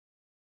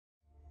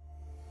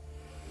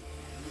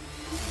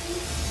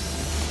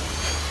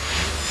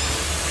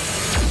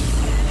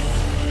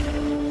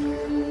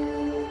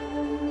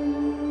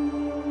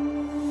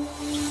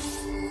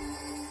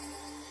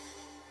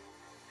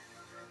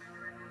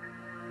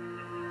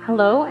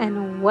Hello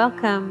and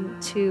welcome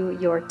to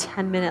your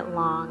 10-minute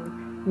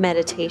long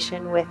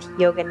meditation with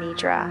Yoga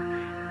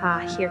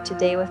Nidra. Here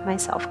today with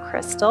myself,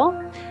 Kristel.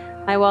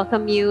 I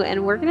welcome you,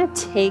 and we're going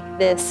to take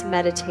this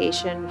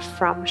meditation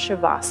from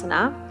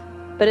Shavasana,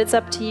 but it's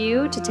up to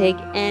you to take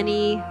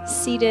any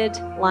seated,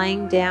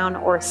 lying down,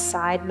 or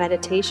side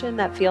meditation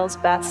that feels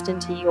best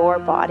into your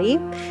body.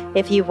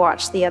 If you've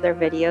watched the other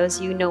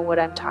videos, you know what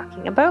I'm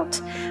talking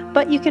about,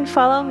 but you can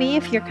follow me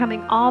if you're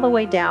coming all the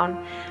way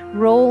down,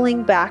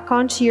 rolling back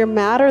onto your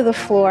mat or the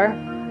floor,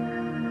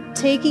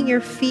 taking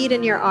your feet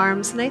and your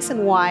arms nice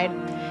and wide.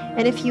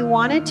 And if you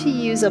wanted to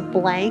use a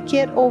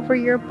blanket over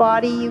your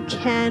body, you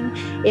can.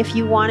 If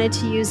you wanted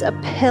to use a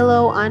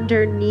pillow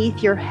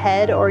underneath your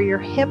head or your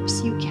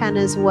hips, you can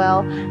as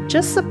well.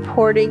 Just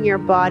supporting your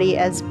body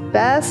as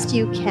best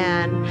you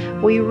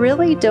can. We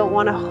really don't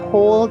want to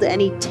hold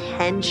any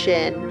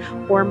tension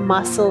or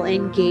muscle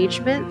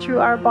engagement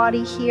through our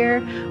body here.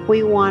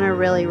 We want to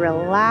really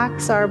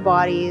relax our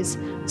bodies.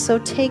 So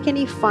take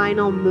any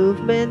final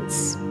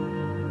movements.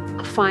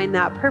 Find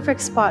that perfect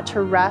spot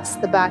to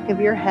rest the back of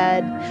your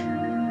head,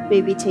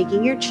 maybe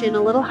taking your chin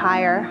a little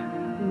higher,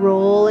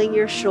 rolling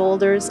your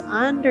shoulders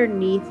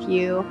underneath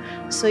you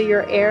so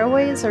your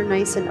airways are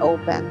nice and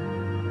open.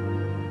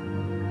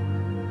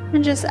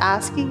 And just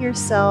asking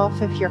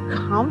yourself if you're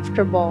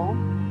comfortable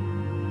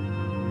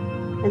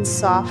and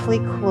softly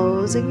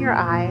closing your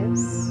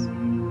eyes.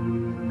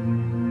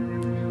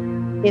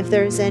 If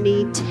there's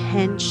any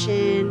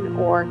tension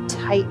or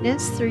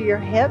tightness through your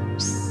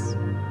hips,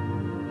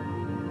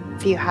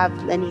 if you have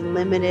any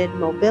limited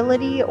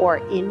mobility or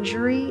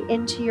injury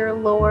into your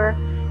lower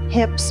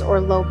hips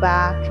or low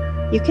back,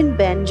 you can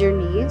bend your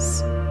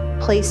knees,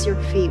 place your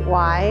feet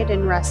wide,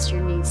 and rest your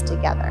knees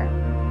together.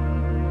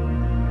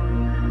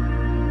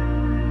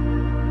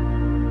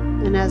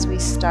 And as we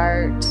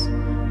start,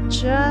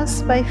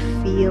 just by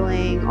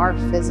feeling our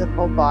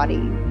physical body,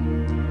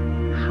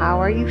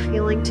 how are you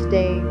feeling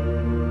today?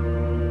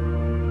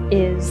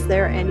 Is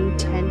there any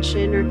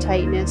tension or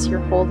tightness you're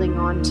holding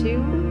on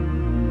to?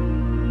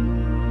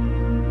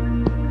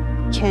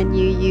 Can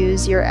you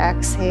use your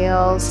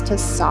exhales to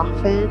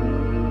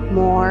soften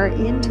more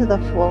into the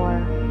floor?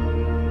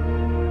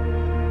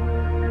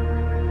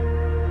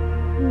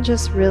 And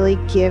just really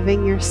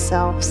giving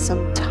yourself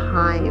some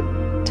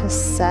time to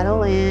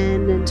settle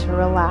in and to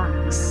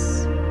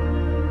relax.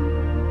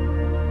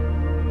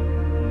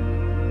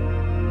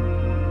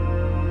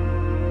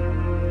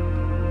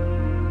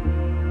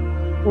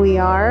 We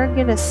are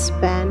going to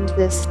spend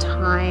this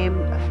time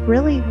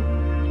really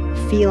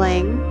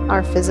feeling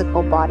our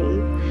physical body.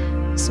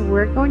 So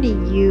we're going to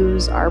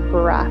use our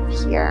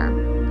breath here.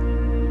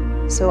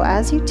 So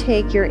as you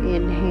take your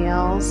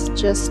inhales,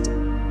 just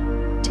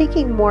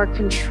taking more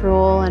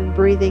control and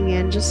breathing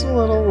in just a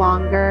little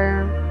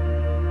longer.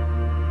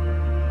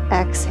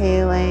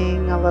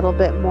 Exhaling a little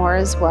bit more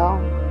as well.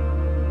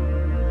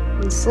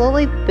 And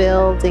slowly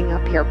building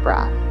up your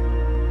breath.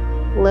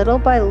 Little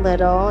by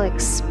little,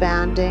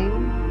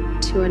 expanding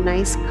to a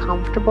nice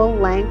comfortable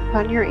length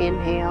on your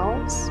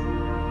inhales.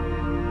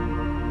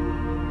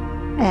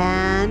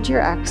 And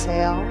your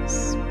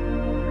exhales.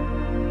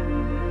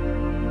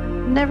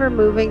 Never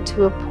moving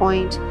to a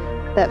point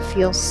that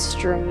feels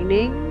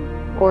straining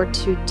or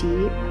too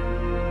deep.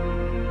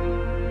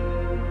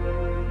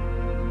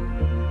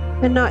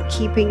 And not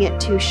keeping it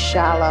too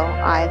shallow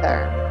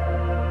either.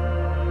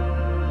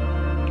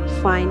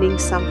 Finding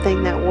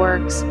something that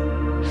works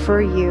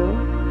for you.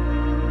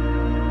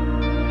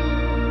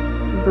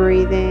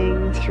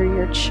 Breathing through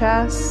your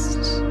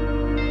chest,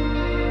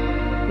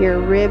 your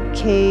rib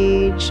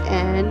cage,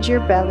 and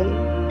your belly.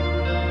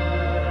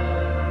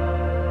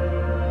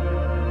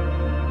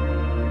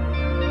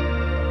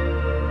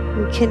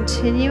 And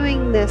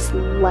continuing this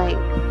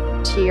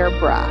length to your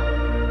breath.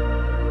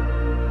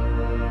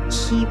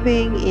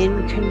 Keeping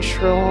in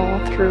control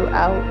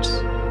throughout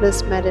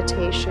this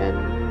meditation.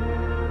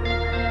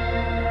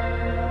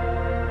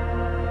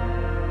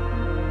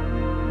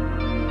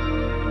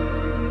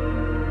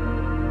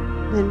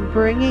 And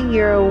bringing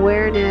your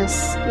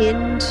awareness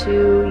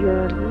into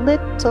your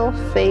little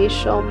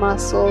facial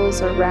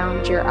muscles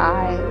around your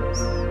eyes.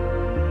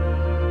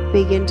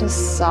 Begin to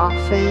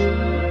soften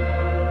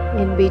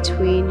in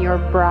between your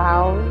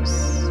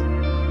brows,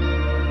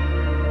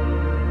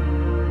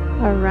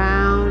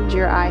 around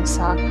your eye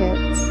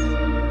sockets,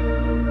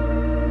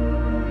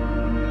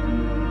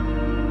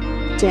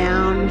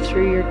 down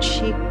through your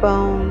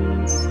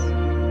cheekbones,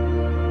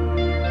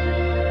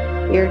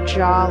 your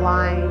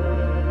jawline,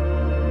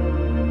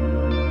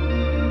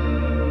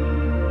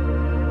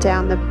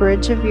 down the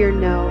bridge of your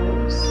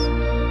nose,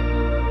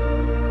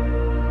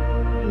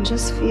 and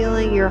just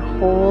feeling your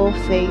whole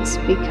face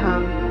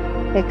become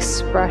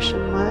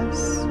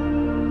expressionless.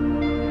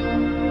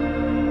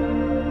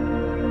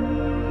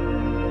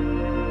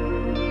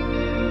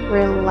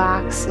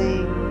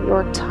 Relaxing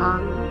your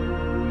tongue,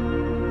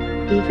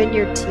 even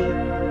your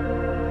teeth.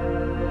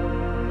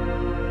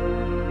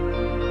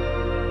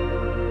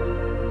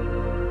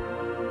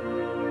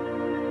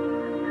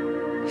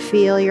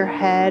 Feel your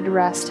head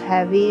rest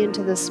heavy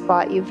into the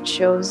spot you've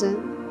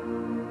chosen.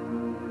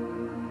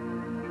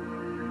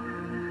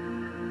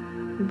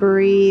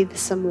 Breathe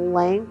some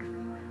length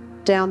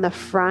down the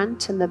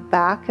front and the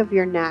back of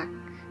your neck.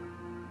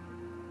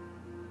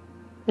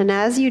 And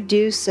as you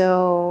do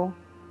so,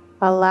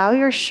 allow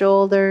your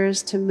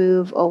shoulders to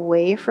move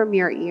away from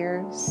your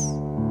ears.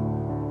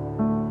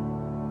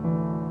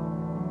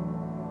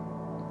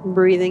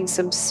 Breathing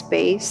some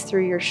space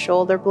through your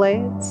shoulder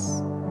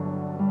blades.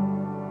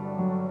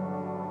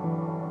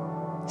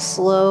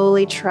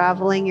 Slowly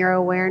traveling your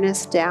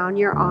awareness down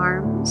your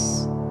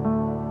arms,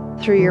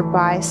 through your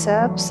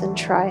biceps and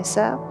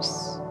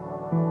triceps,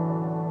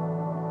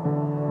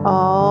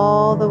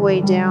 all the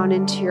way down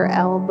into your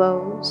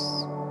elbows.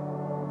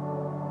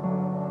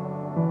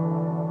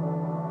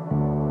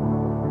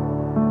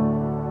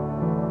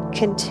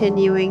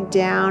 Continuing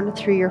down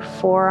through your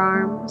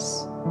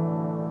forearms,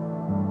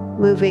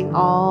 moving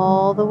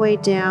all the way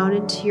down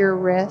into your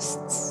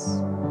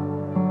wrists,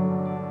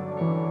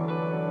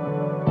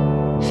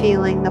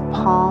 feeling the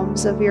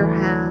palms of your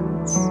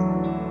hands,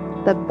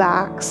 the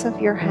backs of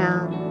your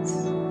hands,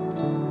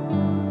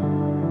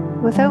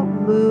 without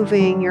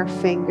moving your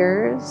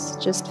fingers,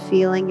 just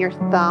feeling your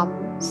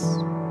thumbs,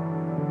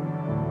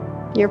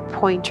 your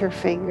pointer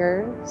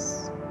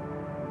fingers,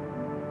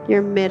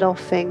 your middle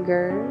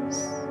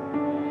fingers,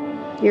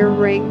 your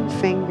ring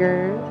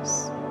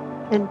fingers,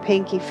 and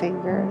pinky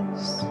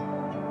fingers.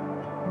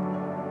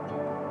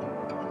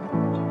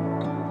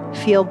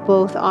 Feel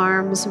both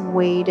arms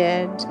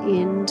weighted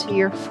into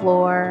your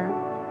floor,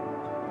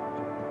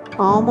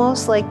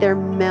 almost like they're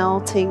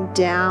melting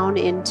down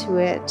into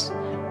it,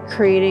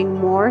 creating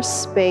more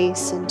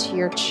space into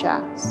your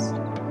chest.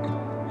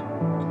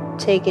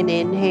 Take an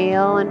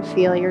inhale and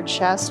feel your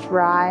chest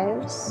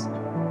rise.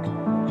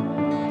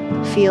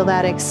 Feel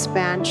that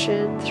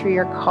expansion through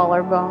your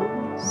collarbones.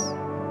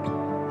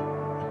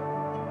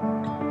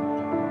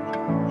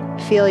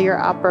 Feel your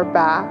upper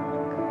back.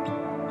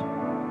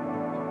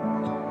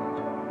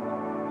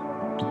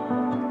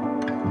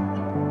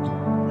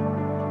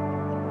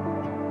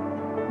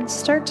 And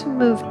start to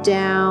move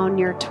down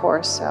your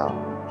torso,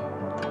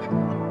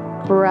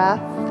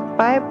 breath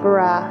by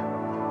breath,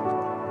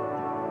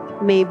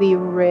 maybe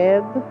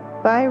rib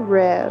by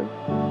rib.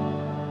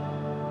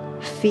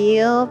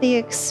 Feel the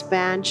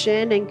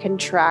expansion and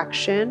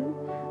contraction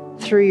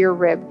through your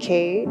rib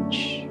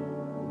cage.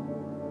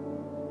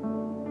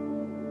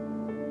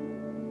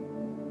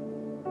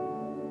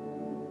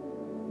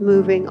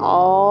 Moving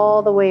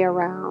all the way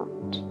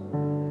around.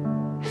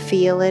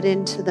 Feel it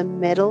into the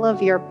middle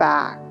of your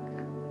back,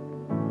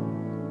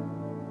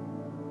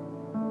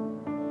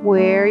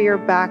 where your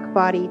back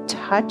body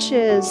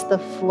touches the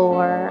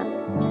floor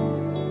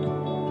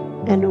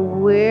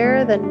and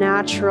where the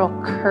natural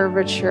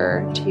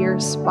curvature to your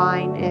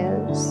spine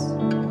is.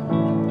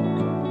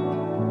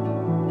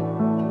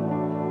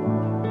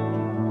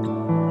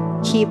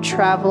 Keep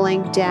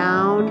traveling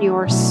down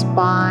your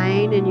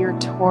spine and your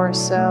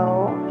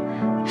torso,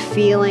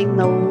 feeling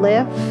the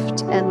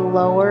lift and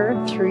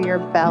lower through your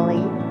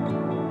belly.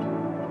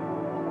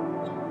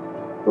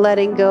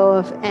 Letting go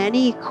of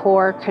any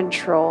core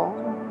control.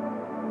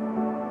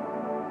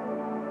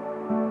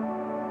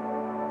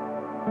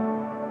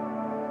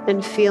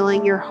 And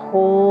feeling your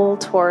whole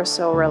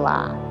torso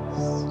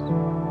relaxed.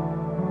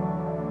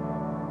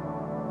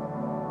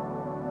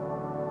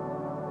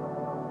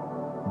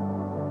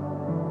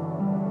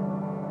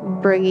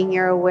 Bringing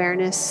your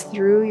awareness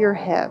through your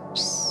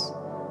hips,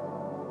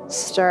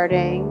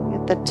 starting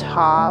at the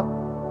top,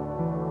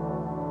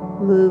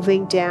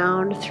 moving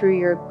down through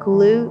your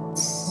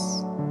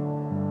glutes,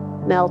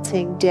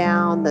 melting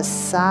down the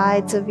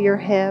sides of your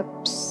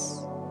hips,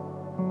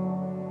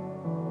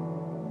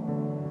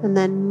 and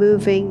then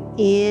moving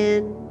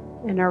in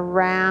and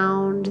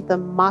around the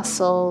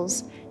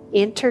muscles,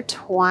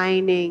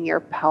 intertwining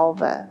your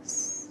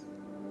pelvis.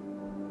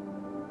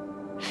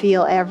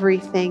 Feel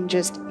everything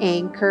just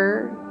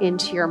anchor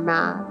into your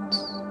mat.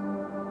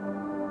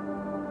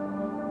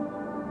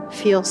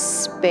 Feel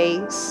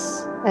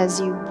space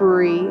as you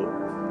breathe.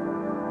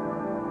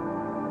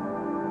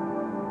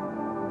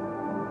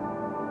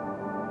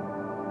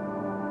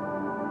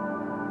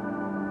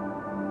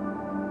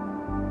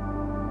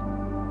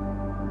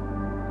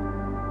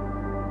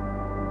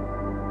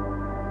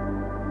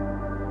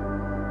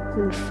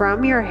 And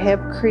from your hip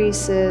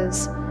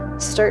creases,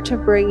 start to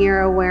bring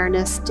your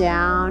awareness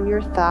down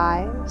your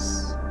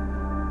thighs,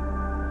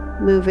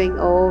 moving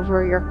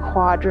over your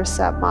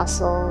quadricep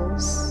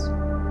muscles,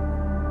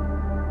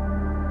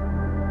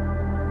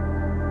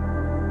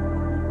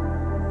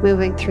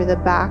 moving through the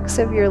backs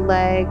of your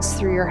legs,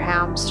 through your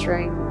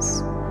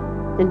hamstrings,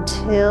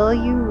 until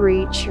you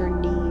reach your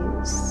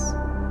knees.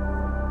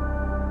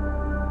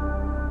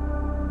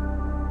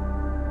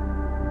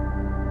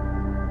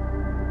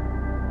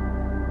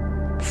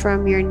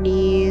 From your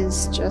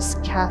knees,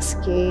 just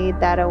cascade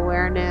that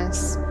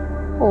awareness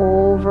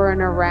over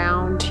and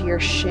around to your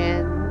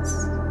shins,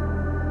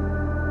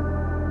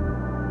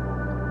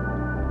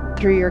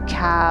 through your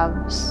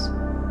calves,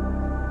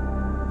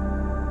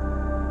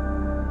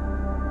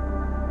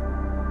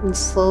 And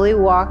slowly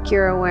walk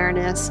your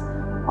awareness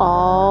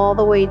all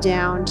the way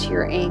down to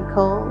your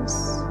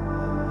ankles.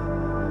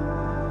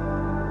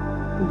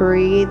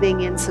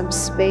 Breathing in some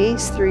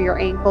space through your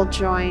ankle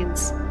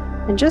joints,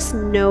 and just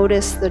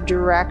notice the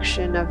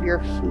direction of your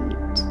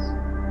feet.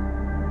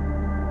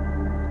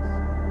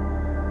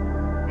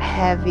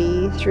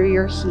 Heavy through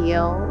your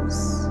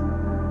heels.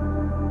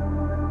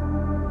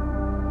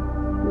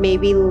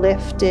 Maybe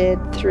lifted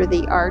through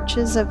the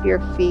arches of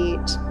your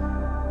feet,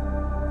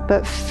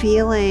 but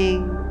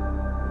feeling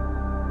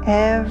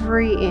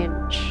every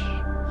inch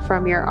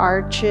from your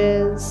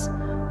arches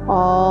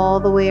all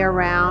the way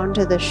around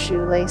to the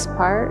shoelace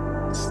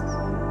parts,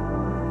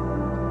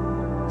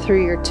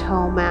 through your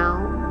toe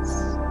mounds,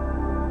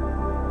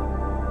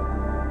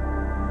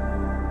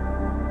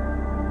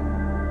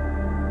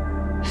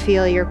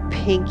 feel your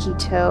pinky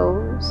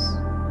toes,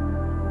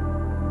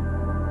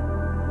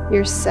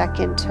 your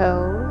second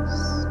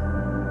toes,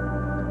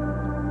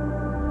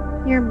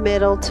 your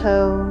middle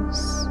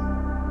toes,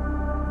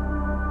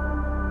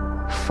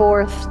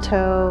 fourth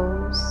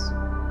toes,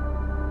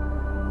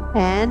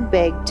 and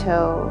big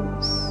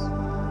toes.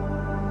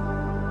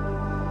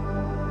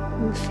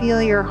 And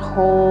feel your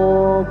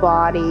whole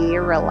body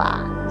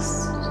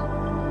relaxed,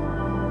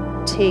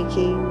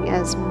 taking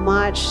as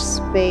much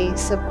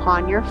space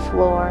upon your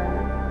floor,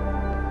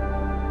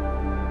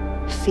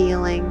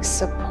 feeling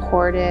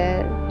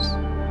supported,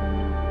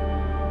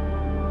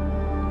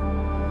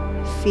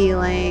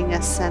 feeling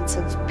a sense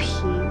of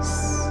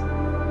peace,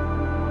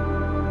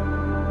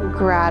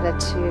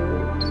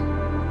 gratitude.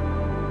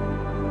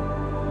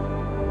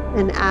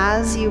 And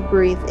as you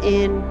breathe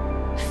in,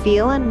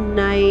 feel a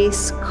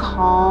nice,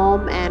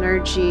 calm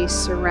energy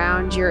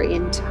surround your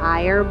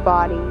entire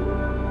body.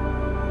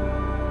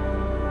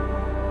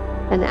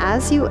 And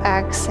as you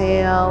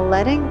exhale,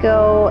 letting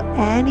go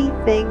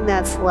anything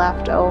that's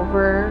left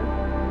over,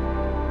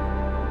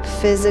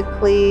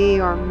 physically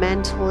or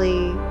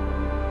mentally,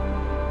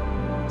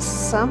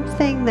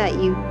 something that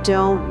you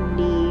don't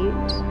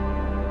need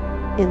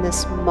in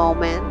this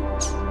moment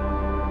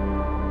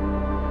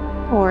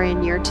or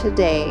in your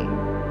today.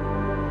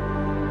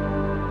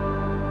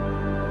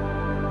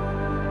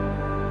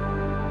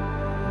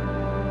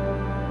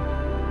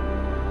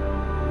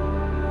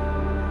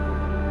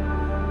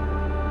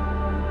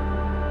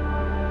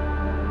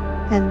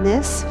 And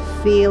this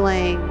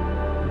feeling,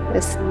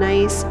 this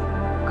nice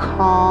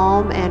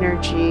calm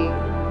energy,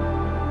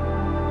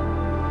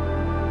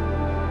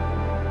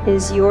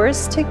 is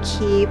yours to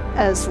keep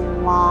as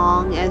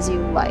long as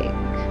you like.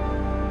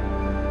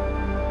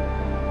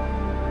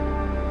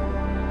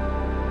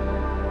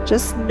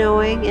 Just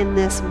knowing in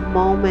this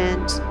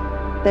moment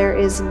there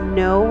is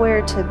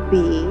nowhere to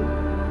be.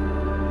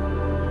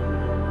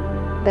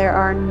 There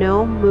are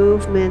no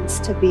movements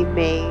to be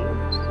made.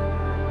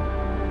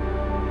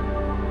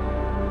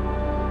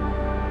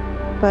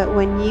 But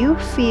when you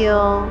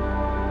feel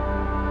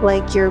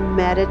like your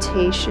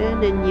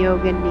meditation in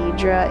Yoga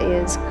Nidra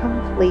is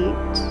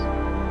complete,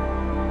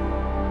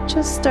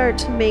 just start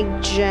to make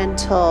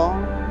gentle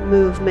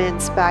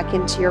movements back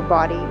into your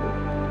body.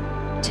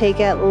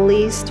 Take at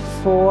least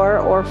 4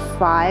 or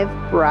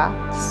 5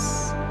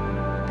 breaths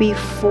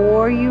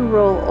before you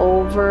roll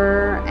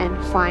over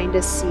and find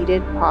a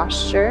seated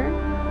posture.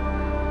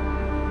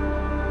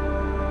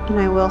 And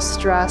I will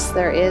stress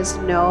there is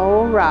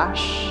no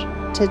rush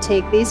to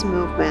take these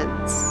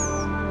movements.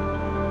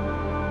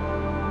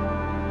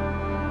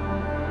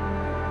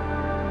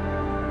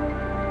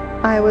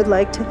 I would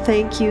like to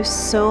thank you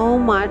so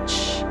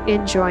much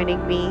in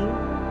joining me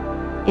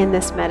in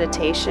this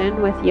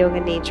meditation with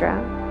Yoga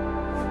Nidra.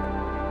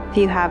 If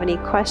you have any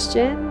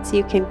questions,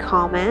 you can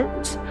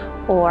comment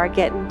or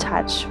get in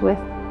touch with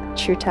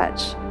True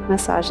Touch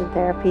Massage and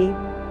Therapy.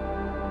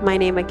 My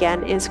name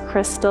again is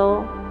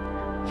Kristel.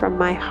 From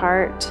my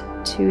heart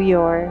to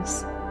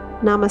yours.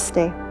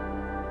 Namaste.